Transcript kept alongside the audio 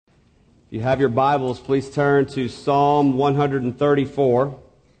If you have your Bibles, please turn to Psalm 134.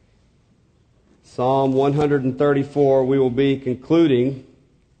 Psalm 134, we will be concluding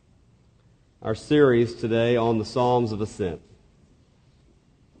our series today on the Psalms of Ascent.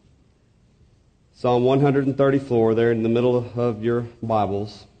 Psalm 134, there in the middle of your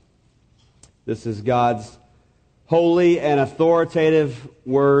Bibles. This is God's holy and authoritative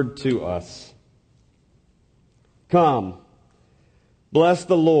word to us. Come, bless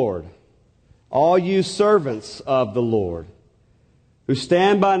the Lord, all you servants of the Lord, who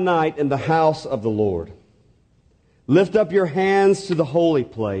stand by night in the house of the Lord. Lift up your hands to the holy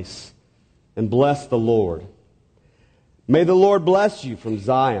place and bless the Lord. May the Lord bless you from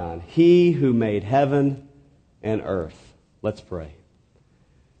Zion, He who made heaven and earth. Let's pray.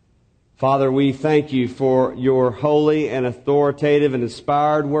 Father, we thank you for your holy and authoritative and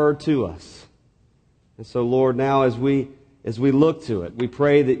inspired word to us. And so, Lord, now as we look to it, we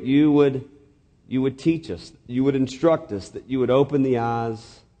pray that you would teach us, you would instruct us, that you would open the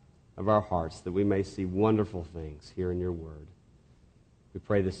eyes of our hearts, that we may see wonderful things here in your word. We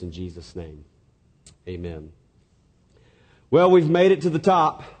pray this in Jesus' name. Amen. Well, we've made it to the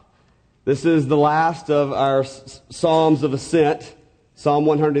top. This is the last of our Psalms of Ascent, Psalm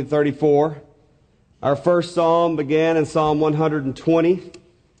 134. Our first psalm began in Psalm 120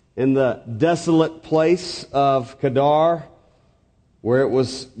 in the desolate place of Kedar, where it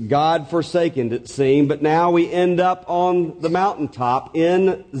was God-forsaken, it seemed. But now we end up on the mountaintop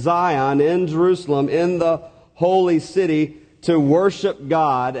in Zion, in Jerusalem, in the holy city, to worship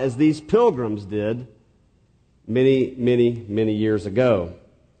God as these pilgrims did many, many, many years ago.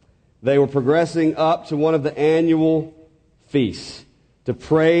 They were progressing up to one of the annual feasts to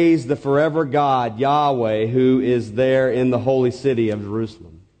praise the forever God, Yahweh, who is there in the holy city of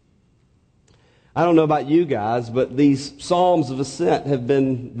Jerusalem. I don't know about you guys, but these Psalms of Ascent have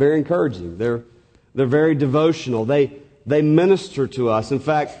been very encouraging. They're very devotional. They minister to us. In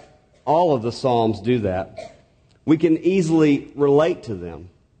fact, all of the Psalms do that. We can easily relate to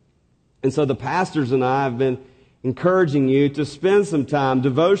them. And so the pastors and I have been encouraging you to spend some time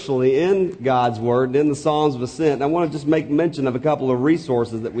devotionally in God's Word and in the Psalms of Ascent. And I want to just make mention of a couple of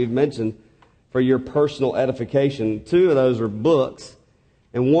resources that we've mentioned for your personal edification. Two of those are books,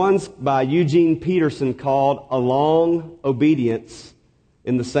 and one's by Eugene Peterson called A Long Obedience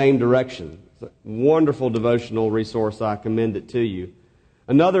in the Same Direction. It's a wonderful devotional resource. I commend it to you.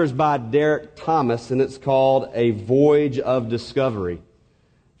 Another is by Derek Thomas, and it's called A Voyage of Discovery.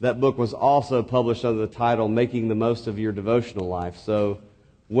 That book was also published under the title, Making the Most of Your Devotional Life. So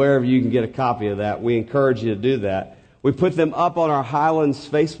wherever you can get a copy of that, we encourage you to do that. We put them up on our Highlands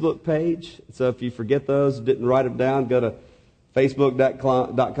Facebook page. So if you forget those, didn't write them down, go to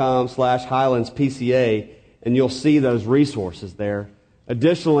facebook.com/HighlandsPCA, and you'll see those resources there.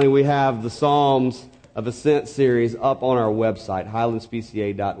 Additionally, we have the Psalms of Ascent series up on our website,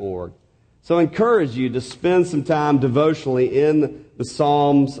 highlandspca.org. So I encourage you to spend some time devotionally in the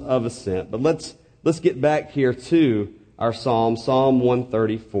Psalms of Ascent. But let's get back here to our Psalm, Psalm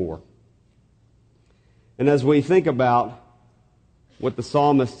 134. And as we think about what the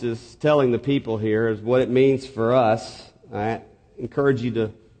psalmist is telling the people here, is what it means for us, I encourage you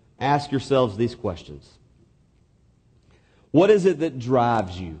to ask yourselves these questions. What is it that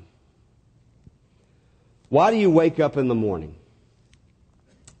drives you? Why do you wake up in the morning?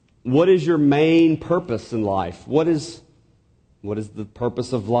 What is your main purpose in life? What is the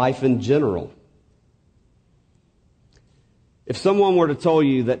purpose of life in general? If someone were to tell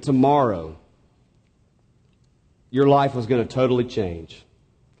you that tomorrow your life was going to totally change,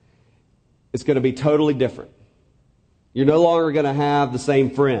 it's going to be totally different. You're no longer going to have the same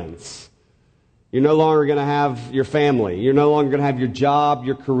friends. You're no longer going to have your family. You're no longer going to have your job,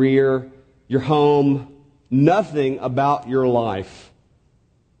 your career, your home. Nothing about your life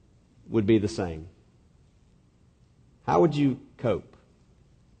would be the same. How would you cope?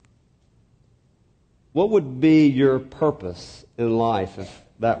 What would be your purpose in life if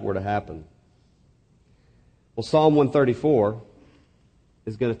that were to happen? Well, Psalm 134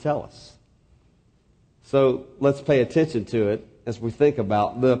 is going to tell us. So let's pay attention to it as we think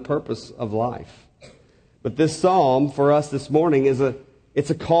about the purpose of life. But this psalm for us this morning it's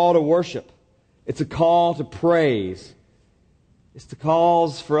a call to worship. It's a call to praise. It's the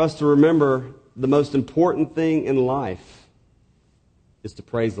calls for us to remember the most important thing in life is to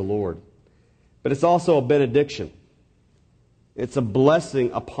praise the Lord. But it's also a benediction. It's a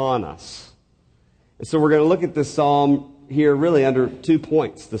blessing upon us. And so we're going to look at this psalm here really under 2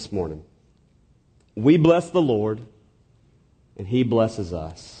 points this morning. We bless the Lord, and He blesses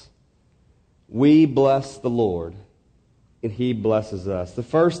us. We bless the Lord, and He blesses us. The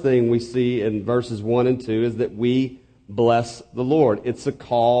first thing we see in verses 1 and 2 is that we bless the Lord. It's a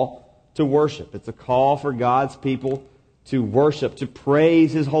call to worship. It's a call for God's people to worship, to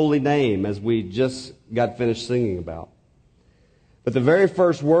praise His holy name, as we just got finished singing about. But the very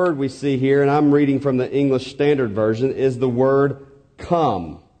first word we see here, and I'm reading from the English Standard Version, is the word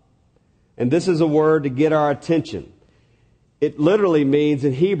come. And this is a word to get our attention. It literally means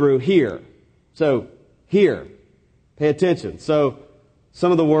in Hebrew, hear. So, hear. Pay attention. So,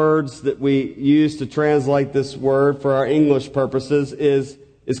 some of the words that we use to translate this word for our English purposes is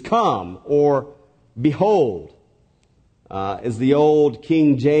come or behold. As the old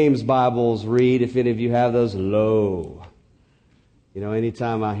King James Bibles read, if any of you have those, lo. You know,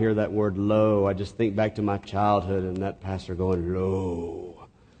 anytime I hear that word lo, I just think back to my childhood and that pastor going, lo.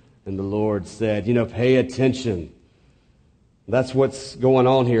 And the Lord said, you know, pay attention. That's what's going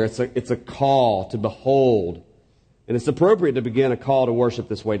on here. It's a call to behold. And it's appropriate to begin a call to worship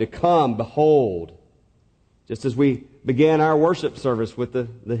this way, to come, behold. Just as we began our worship service with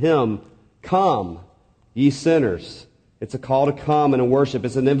the hymn, Come, Ye Sinners. It's a call to come and to worship.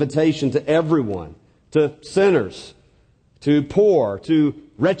 It's an invitation to everyone, to sinners, to poor, to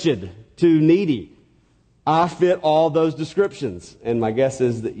wretched, to needy. I fit all those descriptions, and my guess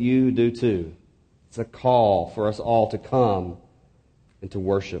is that you do too. It's a call for us all to come and to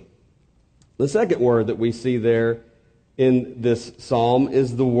worship. The second word that we see there in this psalm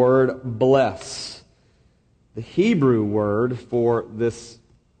is the word bless. The Hebrew word for this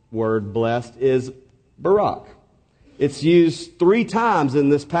word blessed is barak. It's used 3 times in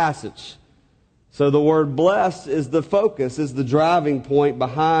this passage. So the word blessed is the focus, is the driving point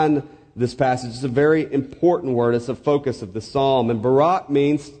behind this passage. It's a very important word. It's a focus of the psalm. And barak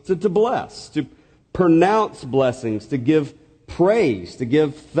means to bless, to pronounce blessings, to give praise, to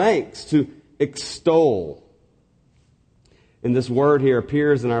give thanks, to extol. And this word here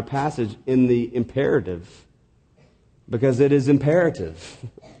appears in our passage in the imperative, because it is imperative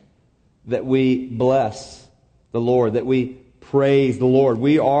that we bless the Lord, that we praise the Lord.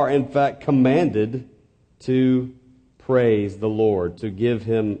 We are, in fact, commanded to praise the Lord, to give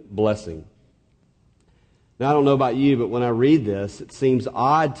Him blessing. Now, I don't know about you, but when I read this, it seems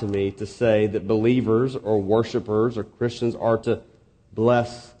odd to me to say that believers or worshipers or Christians are to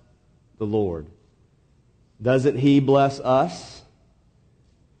bless the Lord. Doesn't He bless us?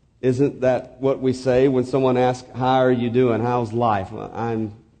 Isn't that what we say when someone asks, how are you doing? How's life? Well,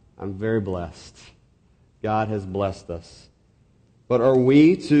 I'm very blessed. God has blessed us. But are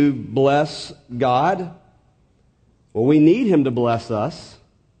we to bless God? Well, we need Him to bless us.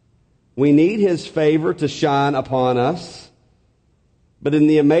 We need His favor to shine upon us. But in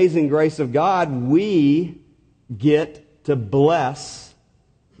the amazing grace of God, we get to bless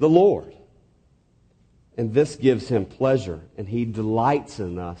the Lord. And this gives Him pleasure, and He delights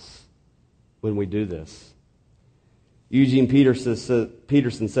in us when we do this. Eugene Peterson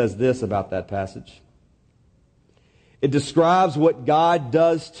says this about that passage. It describes what God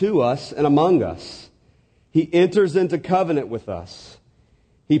does to us and among us. He enters into covenant with us.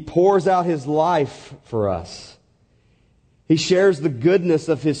 He pours out His life for us. He shares the goodness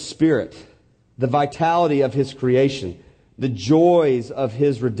of His Spirit, the vitality of His creation, the joys of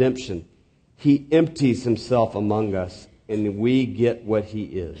His redemption. He empties Himself among us, and we get what He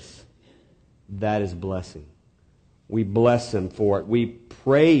is. That is blessing. We bless Him for it. We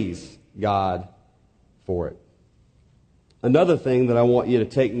praise God for it. Another thing that I want you to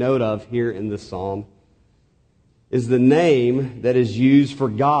take note of here in this psalm is the name that is used for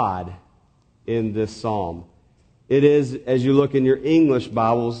God in this psalm. It is, as you look in your English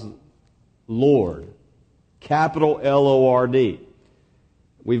Bibles, Lord. Capital L-O-R-D.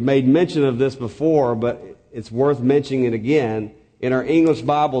 We've made mention of this before, but it's worth mentioning it again. In our English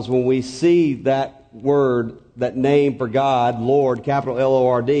Bibles, when we see that word, that name for God, Lord, capital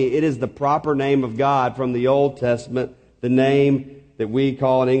L-O-R-D, it is the proper name of God from the Old Testament, the name that we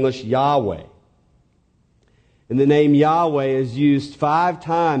call in English Yahweh. And the name Yahweh is used 5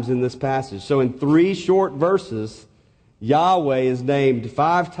 times in this passage. So in 3 short verses, Yahweh is named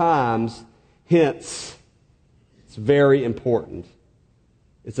 5 times. Hence, it's very important.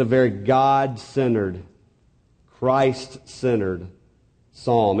 It's a very God-centered, Christ-centered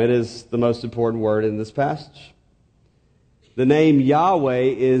psalm. It is the most important word in this passage. The name Yahweh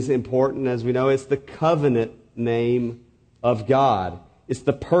is important, as we know. It's the covenant name of God. It's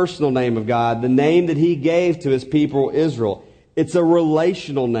the personal name of God, the name that He gave to His people Israel. It's a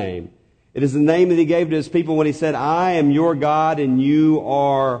relational name. It is the name that He gave to His people when He said, I am your God and you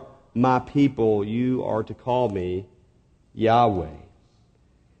are my people. You are to call me Yahweh.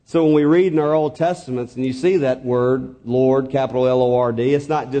 So when we read in our Old Testaments and you see that word, Lord, capital L-O-R-D, it's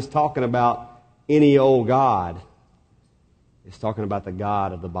not just talking about any old God. It's talking about the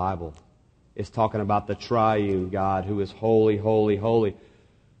God of the Bible. It's talking about the triune God who is holy, holy, holy,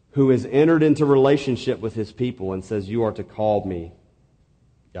 who has entered into relationship with His people and says, you are to call me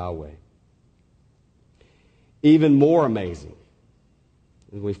Yahweh. Even more amazing,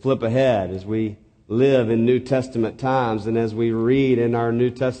 as we flip ahead, as we live in New Testament times, and as we read in our New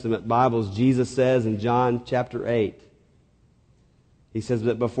Testament Bibles, Jesus says in John chapter 8, He says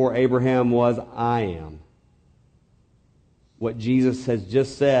that before Abraham was, I am. What Jesus has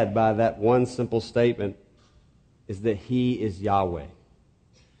just said by that one simple statement is that He is Yahweh.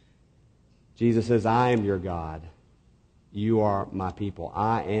 Jesus says, I am your God. You are my people.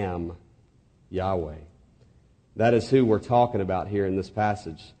 I am Yahweh. That is who we're talking about here in this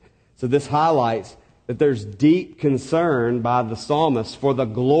passage. So this highlights that there's deep concern by the psalmist for the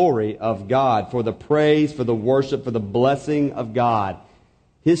glory of God, for the praise, for the worship, for the blessing of God.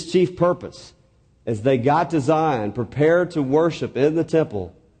 His chief purpose, as they got to Zion, prepared to worship in the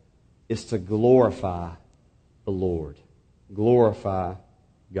temple, is to glorify the Lord. Glorify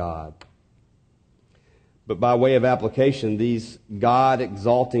God. But by way of application, these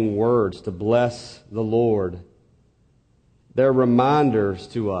God-exalting words to bless the Lord, they're reminders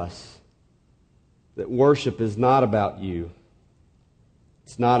to us that worship is not about you.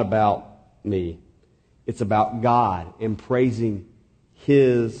 It's not about me. It's about God and praising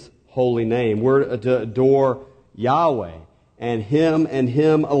His holy name. We're to adore Yahweh and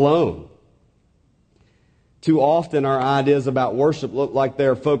Him alone. Too often our ideas about worship look like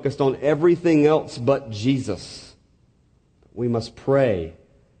they're focused on everything else but Jesus. We must pray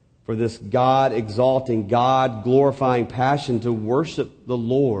for this God-exalting, God-glorifying passion to worship the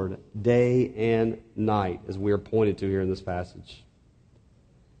Lord day and night, as we are pointed to here in this passage.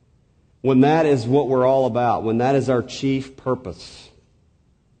 When that is what we're all about, when that is our chief purpose,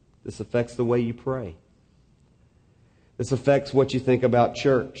 this affects the way you pray. This affects what you think about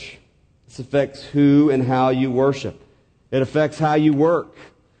church. This affects who and how you worship. It affects how you work.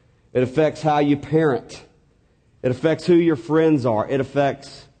 It affects how you parent. It affects who your friends are. It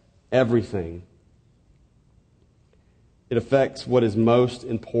affects everything. It affects what is most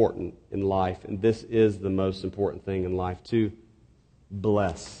important in life. And this is the most important thing in life, to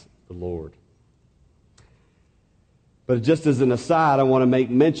bless the Lord. But just as an aside, I want to make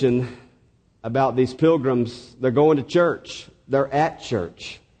mention about these pilgrims. They're going to church. They're at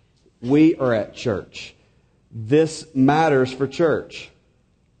church. We are at church. This matters for church.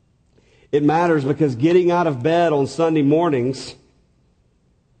 It matters because getting out of bed on Sunday mornings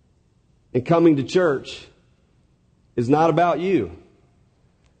and coming to church is not about you.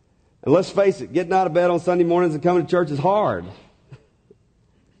 And let's face it, getting out of bed on Sunday mornings and coming to church is hard.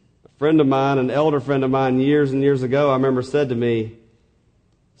 A friend of mine, an elder friend of mine years and years ago, I remember said to me,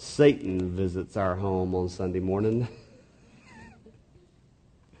 Satan visits our home on Sunday morning.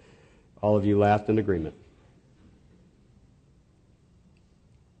 All of you laughed in agreement.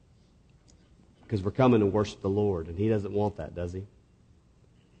 Because we're coming to worship the Lord, and He doesn't want that, does He?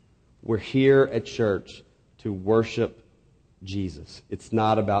 We're here at church to worship Jesus. It's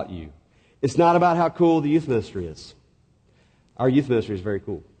not about you. It's not about how cool the youth ministry is. Our youth ministry is very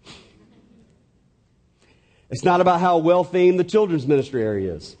cool. It's not about how well-themed the children's ministry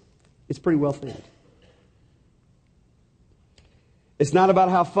area is. It's pretty well-themed. It's not about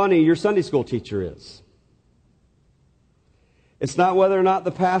how funny your Sunday school teacher is. It's not whether or not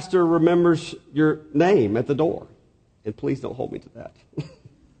the pastor remembers your name at the door. And please don't hold me to that.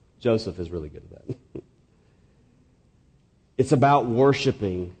 Joseph is really good at that. It's about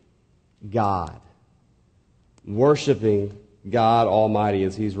worshiping God. Worshiping God Almighty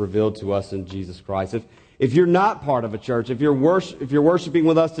as He's revealed to us in Jesus Christ. If you're not part of a church, if you're worshiping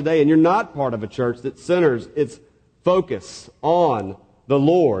with us today and you're not part of a church that centers its focus on the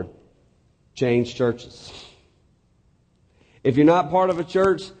Lord, change churches. If you're not part of a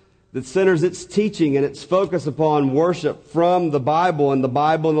church that centers its teaching and its focus upon worship from the Bible and the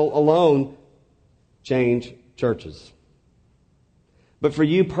Bible alone, change churches. But for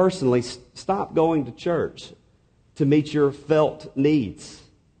you personally, stop going to church to meet your felt needs.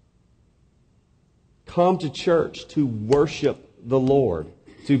 Come to church to worship the Lord,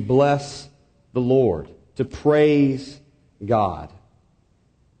 to bless the Lord, to praise God.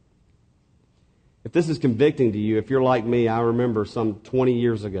 If this is convicting to you, if you're like me, I remember some 20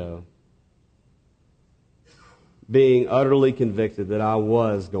 years ago being utterly convicted that I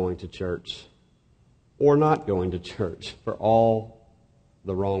was going to church or not going to church for all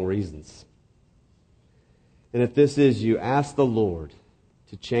the wrong reasons. And if this is you, ask the Lord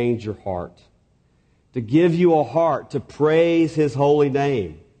to change your heart, to give you a heart to praise His holy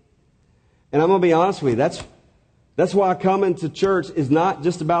name. And I'm going to be honest with you, that's why coming to church is not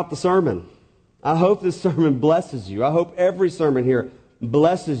just about the sermon. I hope this sermon blesses you. I hope every sermon here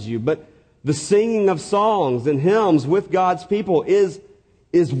blesses you. But the singing of songs and hymns with God's people is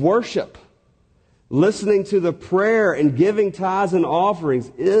worship. Listening to the prayer and giving tithes and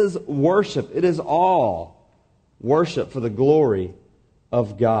offerings is worship. It is all worship for the glory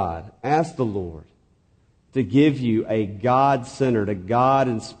of God. Ask the Lord to give you a God-centered, a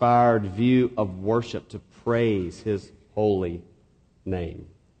God-inspired view of worship to praise His holy name.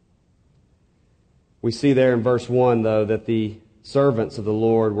 We see there in verse 1, though, that the servants of the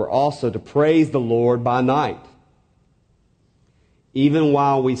Lord were also to praise the Lord by night. Even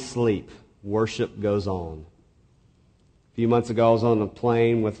while we sleep, worship goes on. A few months ago, I was on a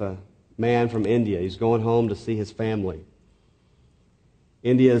plane with a man from India. He's going home to see his family.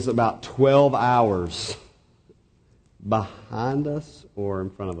 India is about 12 hours behind us or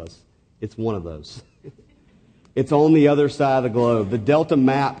in front of us. It's one of those. It's on the other side of the globe. The Delta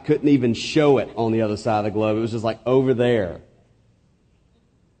map couldn't even show it on the other side of the globe. It was just like over there.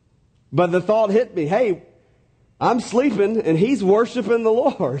 But the thought hit me, hey, I'm sleeping and he's worshiping the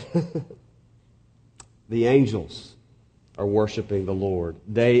Lord. The angels are worshiping the Lord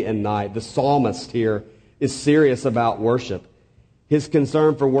day and night. The psalmist here is serious about worship. His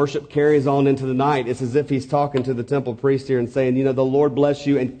concern for worship carries on into the night. It's as if he's talking to the temple priest here and saying, you know, the Lord bless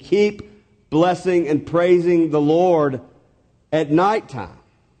you, and keep blessing and praising the Lord at nighttime.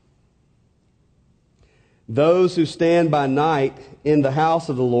 Those who stand by night in the house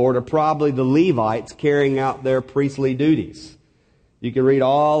of the Lord are probably the Levites carrying out their priestly duties. You can read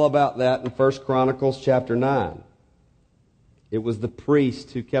all about that in 1 Chronicles chapter 9. It was the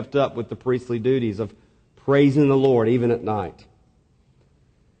priest who kept up with the priestly duties of praising the Lord even at night.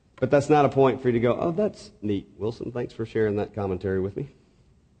 But that's not a point for you to go, oh, that's neat, Wilson. Thanks for sharing that commentary with me.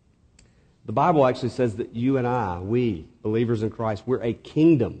 The Bible actually says that you and I, we, believers in Christ, we're a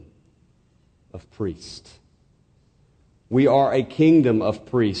kingdom of priests. We are a kingdom of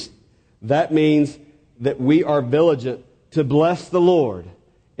priests. That means that we are vigilant to bless the Lord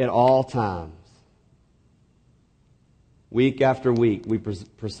at all times. Week after week, we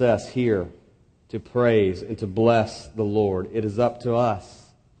process here to praise and to bless the Lord. It is up to us.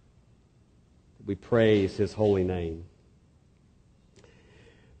 We praise His holy name.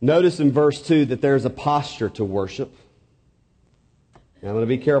 Notice in verse 2 that there's a posture to worship. Now, I'm going to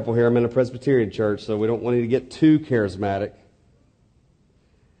be careful here. I'm in a Presbyterian church, so we don't want you to get too charismatic.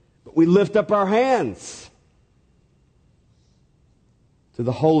 But we lift up our hands to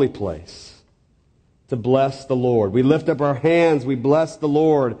the holy place to bless the Lord. We lift up our hands. We bless the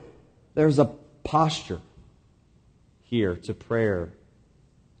Lord. There's a posture here to prayer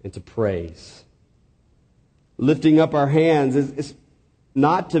and to praise. Lifting up our hands is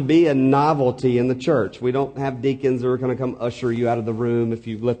not to be a novelty in the church. We don't have deacons that are going to come usher you out of the room if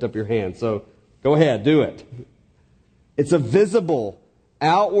you lift up your hands. So go ahead, do it. It's a visible,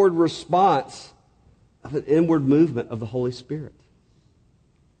 outward response of an inward movement of the Holy Spirit.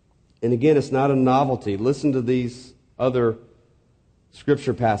 And again, it's not a novelty. Listen to these other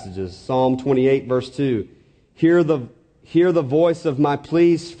scripture passages. Psalm 28, verse 2. Hear the voice of my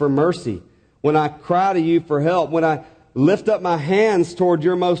pleas for mercy. When I cry to you for help, when I lift up my hands toward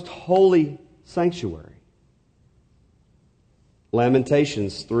your most holy sanctuary.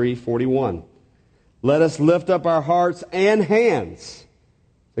 Lamentations 3:41. Let us lift up our hearts and hands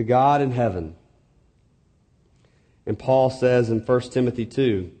to God in heaven. And Paul says in 1 Timothy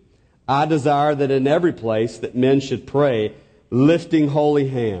 2, I desire that in every place that men should pray, lifting holy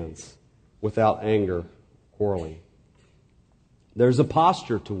hands without anger, quarreling. There's a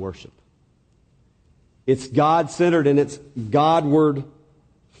posture to worship. It's God-centered and it's Godward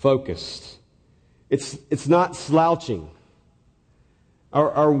focused. It's not slouching.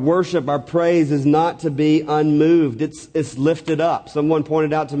 Our worship, our praise is not to be unmoved. It's lifted up. Someone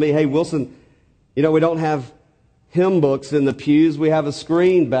pointed out to me, hey, Wilson, we don't have hymn books in the pews. We have a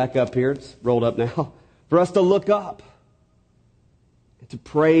screen back up here. It's rolled up now. For us to look up and to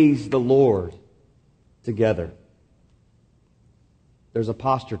praise the Lord together. There's a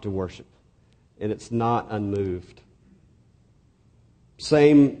posture to worship. And it's not unmoved.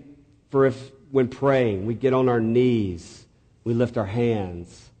 Same for if when praying, we get on our knees, we lift our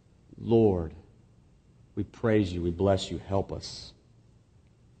hands. Lord, we praise you, we bless you, help us.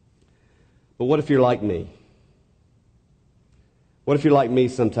 But what if you're like me? What if you're like me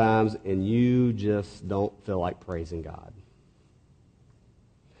sometimes and you just don't feel like praising God?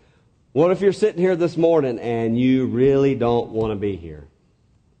 What if you're sitting here this morning and you really don't want to be here?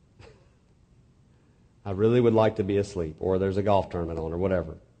 I really would like to be asleep, or there's a golf tournament on, or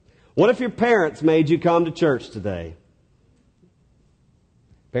whatever. What if your parents made you come to church today?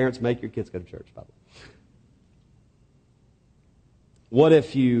 Parents, make your kids go to church, by the way. What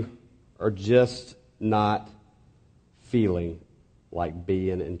if you are just not feeling like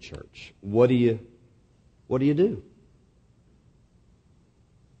being in church? What do you do?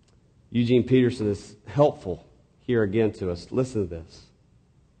 Eugene Peterson is helpful here again to us. Listen to this.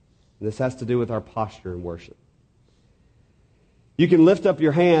 And this has to do with our posture in worship. You can lift up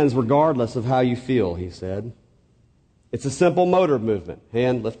your hands regardless of how you feel, he said. It's a simple motor movement.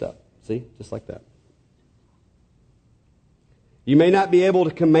 Hand, lift up. See? Just like that. You may not be able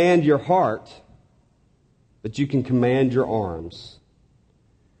to command your heart, but you can command your arms.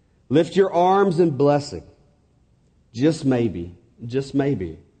 Lift your arms in blessing. Just maybe,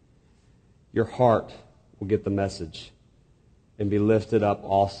 your heart will get the message and be lifted up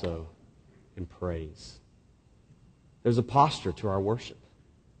also in praise. There's a posture to our worship.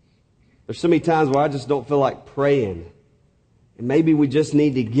 There's so many times where I just don't feel like praying. And maybe we just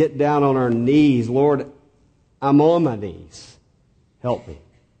need to get down on our knees. Lord, I'm on my knees. Help me.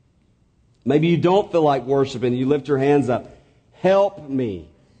 Maybe you don't feel like worshiping. You lift your hands up. Help me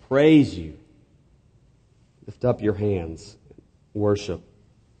praise you. Lift up your hands. Worship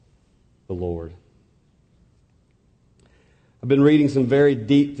the Lord. I've been reading some very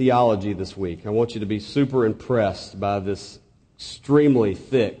deep theology this week. I want you to be super impressed by this extremely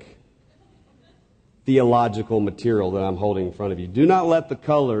thick theological material that I'm holding in front of you. Do not let the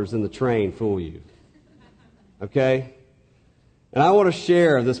colors in the train fool you. Okay? And I want to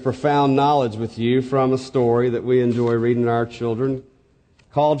share this profound knowledge with you from a story that we enjoy reading to our children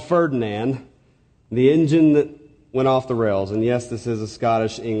called Ferdinand, the engine that went off the rails. And yes, this is a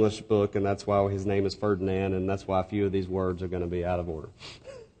Scottish-English book, and that's why his name is Ferdinand, and that's why a few of these words are going to be out of order.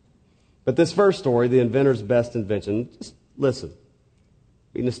 But this first story, the inventor's best invention, just listen.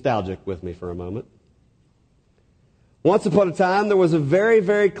 Be nostalgic with me for a moment. Once upon a time, there was a very,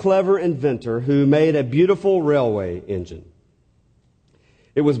 very clever inventor who made a beautiful railway engine.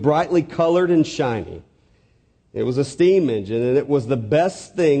 It was brightly colored and shiny. It was a steam engine, and it was the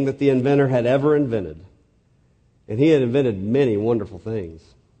best thing that the inventor had ever invented. And he had invented many wonderful things.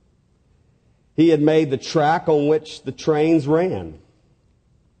 He had made the track on which the trains ran.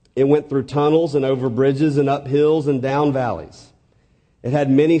 It went through tunnels and over bridges and up hills and down valleys. It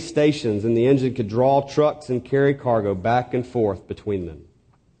had many stations, and the engine could draw trucks and carry cargo back and forth between them.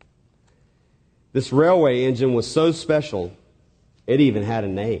 This railway engine was so special, it even had a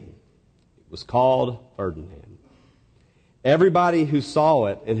name. It was called Ferdinand. Everybody who saw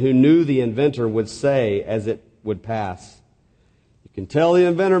it and who knew the inventor would say as it would pass, "You can tell the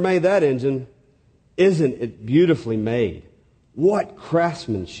inventor made that engine. Isn't it beautifully made? What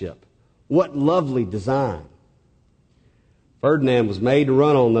craftsmanship! What lovely design!" Ferdinand was made to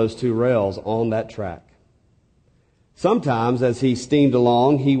run on those two rails on that track. Sometimes, as he steamed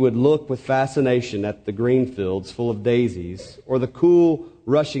along, he would look with fascination at the green fields full of daisies or the cool,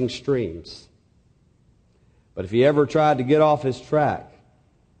 rushing streams. But if he ever tried to get off his track,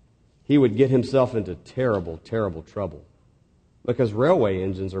 he would get himself into terrible, terrible trouble, because railway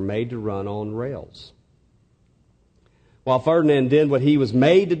engines are made to run on rails. While Ferdinand did what he was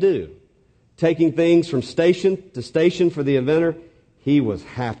made to do, taking things from station to station for the inventor, he was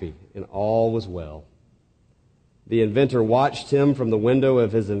happy and all was well. The inventor watched him from the window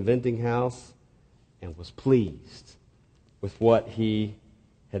of his inventing house and was pleased with what he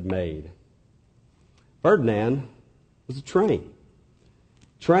had made. Ferdinand was a train.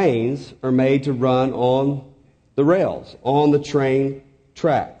 Trains are made to run on the rails, on the train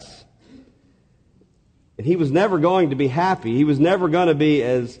tracks. And he was never going to be happy. He was never going to be,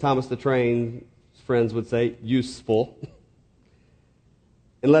 as Thomas the Train's friends would say, useful.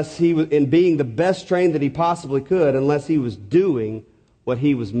 Unless he was, in being the best train that he possibly could, unless he was doing what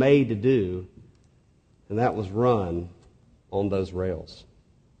he was made to do, and that was run on those rails.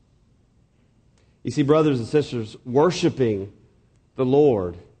 You see, brothers and sisters, worshiping the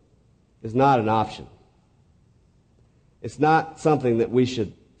Lord is not an option. It's not something that we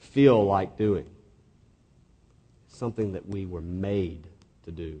should feel like doing. It's something that we were made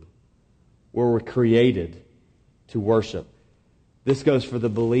to do. We were created to worship. This goes for the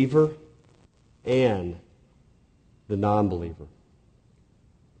believer and the non-believer.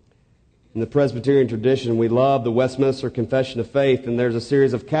 In the Presbyterian tradition, we love the Westminster Confession of Faith, and there's a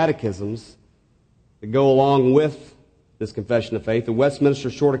series of catechisms that go along with this confession of faith. The Westminster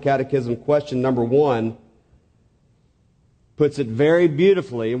Shorter Catechism, question number 1, puts it very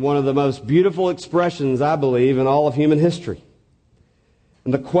beautifully, one of the most beautiful expressions, I believe, in all of human history.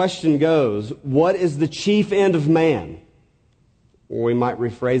 And the question goes, what is the chief end of man? Or we might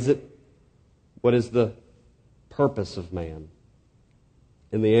rephrase it, what is the purpose of man?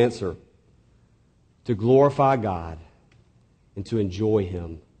 And the answer, to glorify God and to enjoy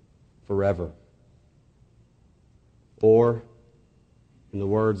Him forever. Or, in the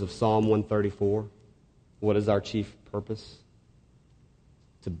words of Psalm 134, what is our chief purpose?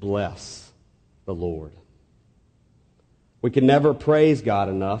 To bless the Lord. We can never praise God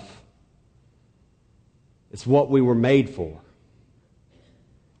enough. It's what we were made for.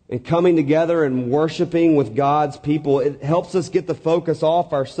 And coming together and worshiping with God's people, it helps us get the focus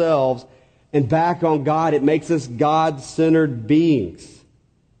off ourselves and back on God. It makes us God-centered beings.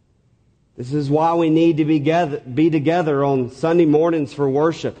 This is why we need to be together on Sunday mornings for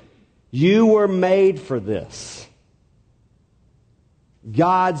worship. You were made for this.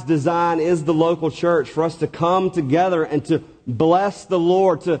 God's design is the local church, for us to come together and to bless the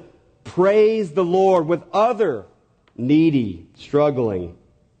Lord, to praise the Lord with other needy, struggling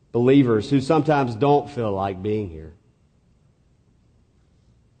believers who sometimes don't feel like being here.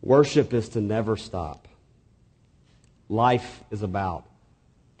 Worship is to never stop. Life is about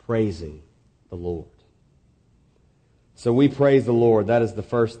praising the Lord. So we praise the Lord. That is the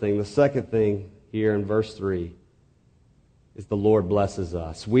first thing. The second thing here in verse 3 is the Lord blesses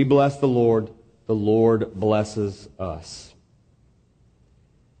us. We bless the Lord blesses us.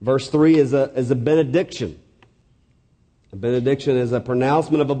 Verse 3 is a benediction. A benediction is a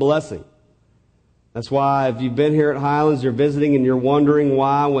pronouncement of a blessing. That's why if you've been here at Highlands, you're visiting and you're wondering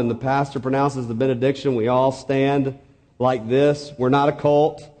why when the pastor pronounces the benediction, we all stand like this. We're not a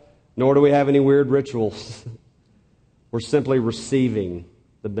cult, nor do we have any weird rituals. We're simply receiving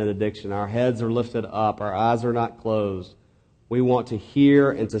the benediction. Our heads are lifted up. Our eyes are not closed. We want to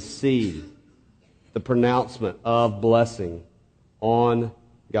hear and to see the pronouncement of blessing on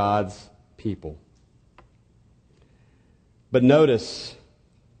God's people. But notice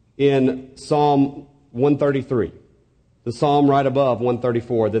in Psalm 133, the psalm right above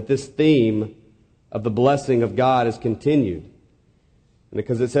 134, that this theme of the blessing of God is continued. And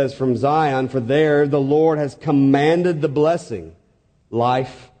because it says from Zion, for there the Lord has commanded the blessing,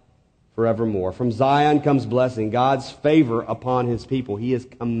 life forevermore. From Zion comes blessing, God's favor upon His people. He has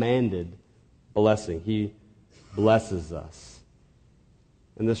commanded blessing. He blesses us.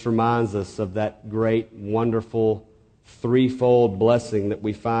 And this reminds us of that great, wonderful, threefold blessing that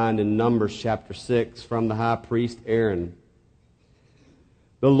we find in Numbers chapter 6 from the high priest Aaron.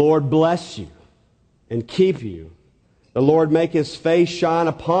 The Lord bless you and keep you. The Lord make His face shine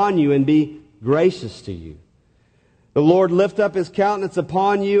upon you and be gracious to you. The Lord lift up His countenance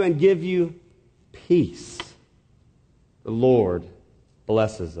upon you and give you peace. The Lord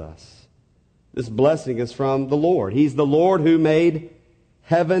blesses us. This blessing is from the Lord. He's the Lord who made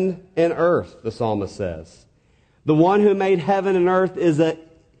heaven and earth, the psalmist says. The one who made heaven and earth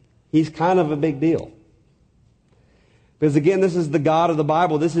He's kind of a big deal. Because again, this is the God of the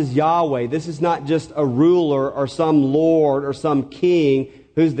Bible. This is Yahweh. This is not just a ruler or some lord or some king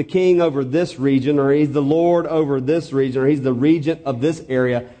who's the king over this region, or He's the Lord over this region, or He's the regent of this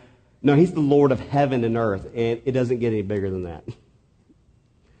area. No, He's the Lord of heaven and earth, and it doesn't get any bigger than that.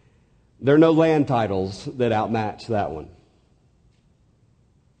 There are no land titles that outmatch that one.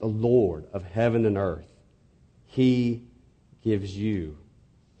 The Lord of heaven and earth. He gives you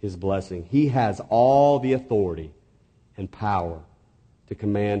His blessing. He has all the authority and power to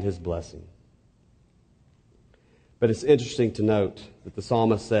command His blessing. But it's interesting to note that the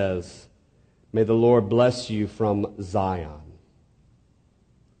psalmist says, may the Lord bless you from Zion.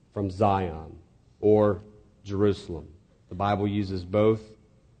 From Zion or Jerusalem. The Bible uses both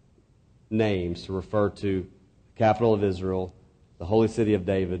names to refer to the capital of Israel, the holy city of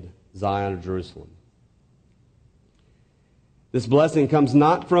David, Zion or Jerusalem. This blessing comes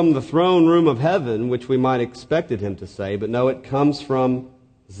not from the throne room of heaven, which we might expected him to say, but no, it comes from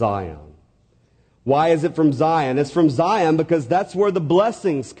Zion. Why is it from Zion? It's from Zion because that's where the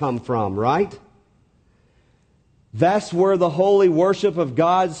blessings come from, right? That's where the holy worship of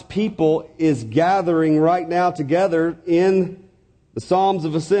God's people is gathering right now together in the Psalms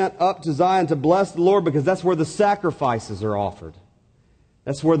of Ascent up to Zion to bless the Lord, because that's where the sacrifices are offered.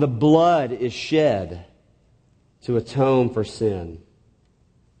 That's where the blood is shed to atone for sin.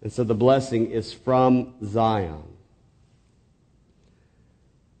 And so the blessing is from Zion.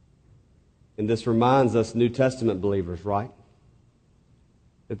 And this reminds us New Testament believers, right?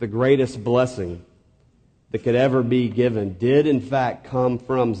 That the greatest blessing that could ever be given did in fact come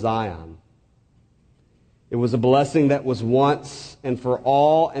from Zion. It was a blessing that was once and for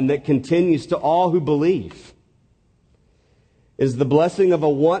all, and that continues to all who believe. is the blessing of a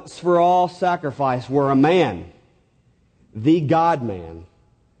once-for-all sacrifice where a man, the God-man,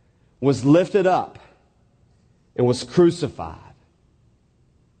 was lifted up and was crucified.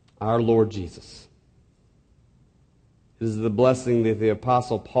 Our Lord Jesus. It is the blessing that the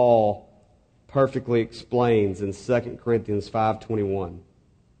Apostle Paul perfectly explains in 2 Corinthians 5:21.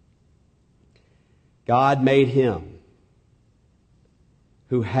 God made him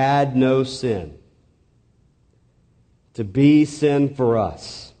who had no sin to be sin for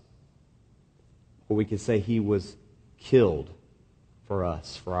us. Or we could say he was killed for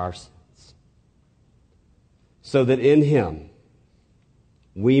us, for our sins. So that in him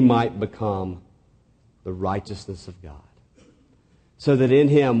we might become the righteousness of God. So that in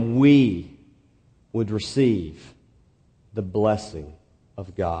him we would receive the blessing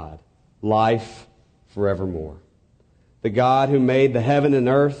of God, life forevermore. The God who made the heaven and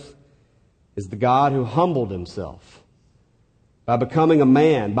earth is the God who humbled himself by becoming a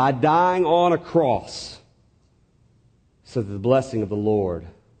man, by dying on a cross, so that the blessing of the Lord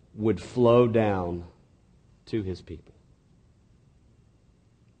would flow down to his people.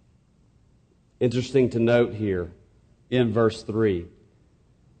 Interesting to note here in verse 3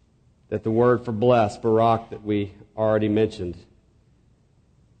 that the word for bless, barak, that we already mentioned,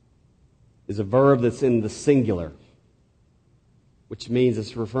 is a verb that's in the singular, which means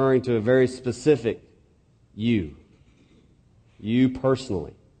it's referring to a very specific you. You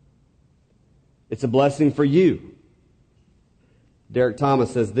personally. It's a blessing for you. Derek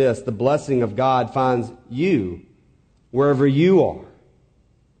Thomas says this: the blessing of God finds you wherever you are,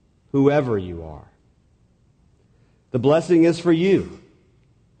 whoever you are. The blessing is for you.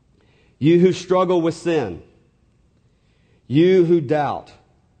 You who struggle with sin. You who doubt.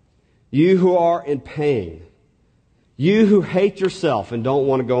 You who are in pain. You who hate yourself and don't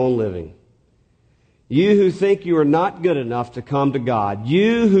want to go on living. You who think you are not good enough to come to God.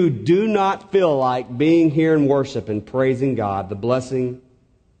 You who do not feel like being here in worship and praising God. The blessing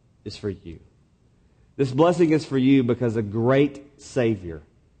is for you. This blessing is for you because a great Savior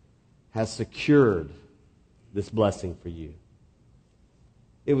has secured this blessing for you.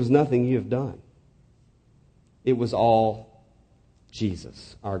 It was nothing you have done. It was all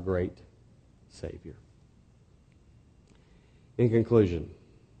Jesus, our great Savior. In conclusion,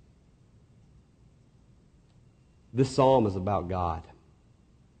 this psalm is about God.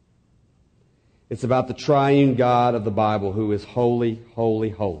 It's about the triune God of the Bible who is holy, holy,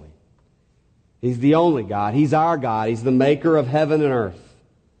 holy. He's the only God. He's our God. He's the maker of heaven and earth.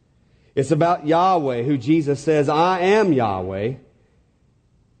 It's about Yahweh, who Jesus says, I am Yahweh.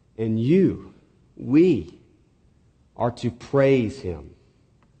 And we are to praise him.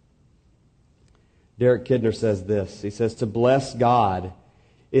 Derek Kidner says this. He says, to bless God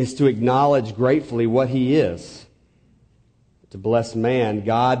is to acknowledge gratefully what he is. To bless man,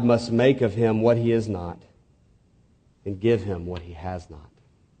 God must make of him what he is not and give him what he has not.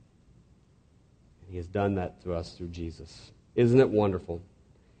 He has done that to us through Jesus. Isn't it wonderful?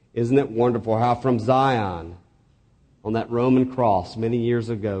 Isn't it wonderful how from Zion, on that Roman cross many years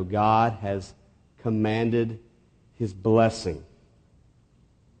ago, God has commanded his blessing.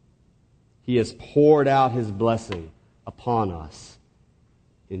 He has poured out his blessing upon us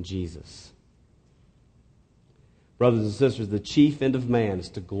in Jesus. Brothers and sisters, the chief end of man is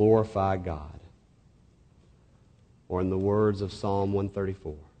to glorify God. Or in the words of Psalm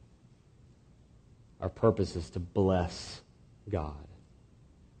 134, our purpose is to bless God.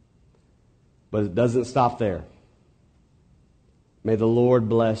 But it doesn't stop there. May the Lord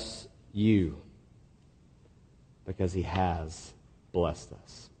bless you because he has blessed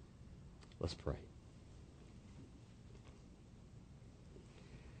us. Let's pray.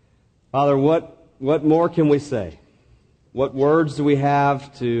 Father, what more can we say? What words do we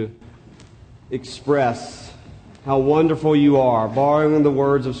have to express how wonderful you are, borrowing the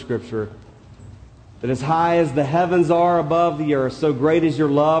words of Scripture, that as high as the heavens are above the earth, so great is your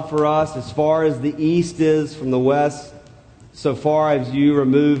love for us, as far as the east is from the west, so far as you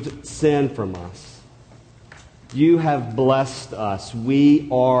removed sin from us. You have blessed us. We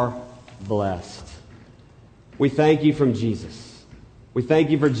are blessed. We thank you from Jesus. We thank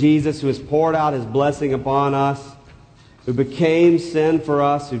you for Jesus who has poured out his blessing upon us, who became sin for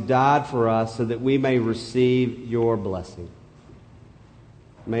us, who died for us, so that we may receive your blessing.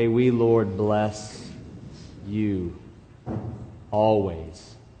 May we, Lord, bless you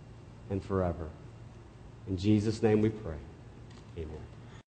always and forever. In Jesus' name we pray. Amen.